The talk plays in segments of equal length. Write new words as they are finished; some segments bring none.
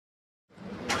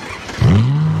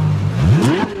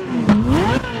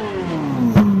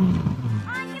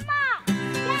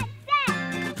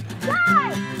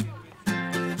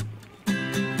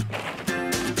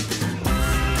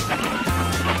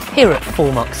Here at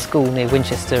Foremark School near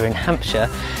Winchester in Hampshire,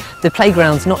 the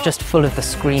playground's not just full of the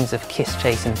screams of Kiss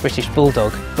Chase and British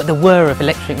Bulldog, but the whir of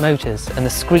electric motors and the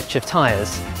screech of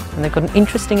tyres. And they've got an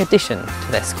interesting addition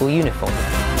to their school uniform.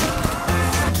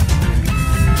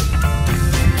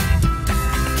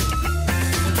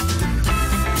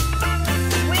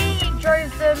 We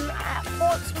drove them at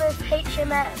Portsmouth,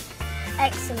 HMS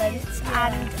Excellence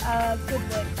and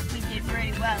Goodwood. We did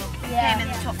really well. We Yeah. came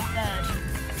in the top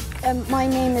third. My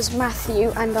name is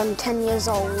Matthew and I'm 10 years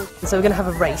old. So we're going to have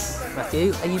a race,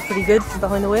 Matthew. Are you pretty good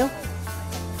behind the wheel?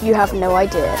 You have no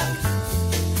idea.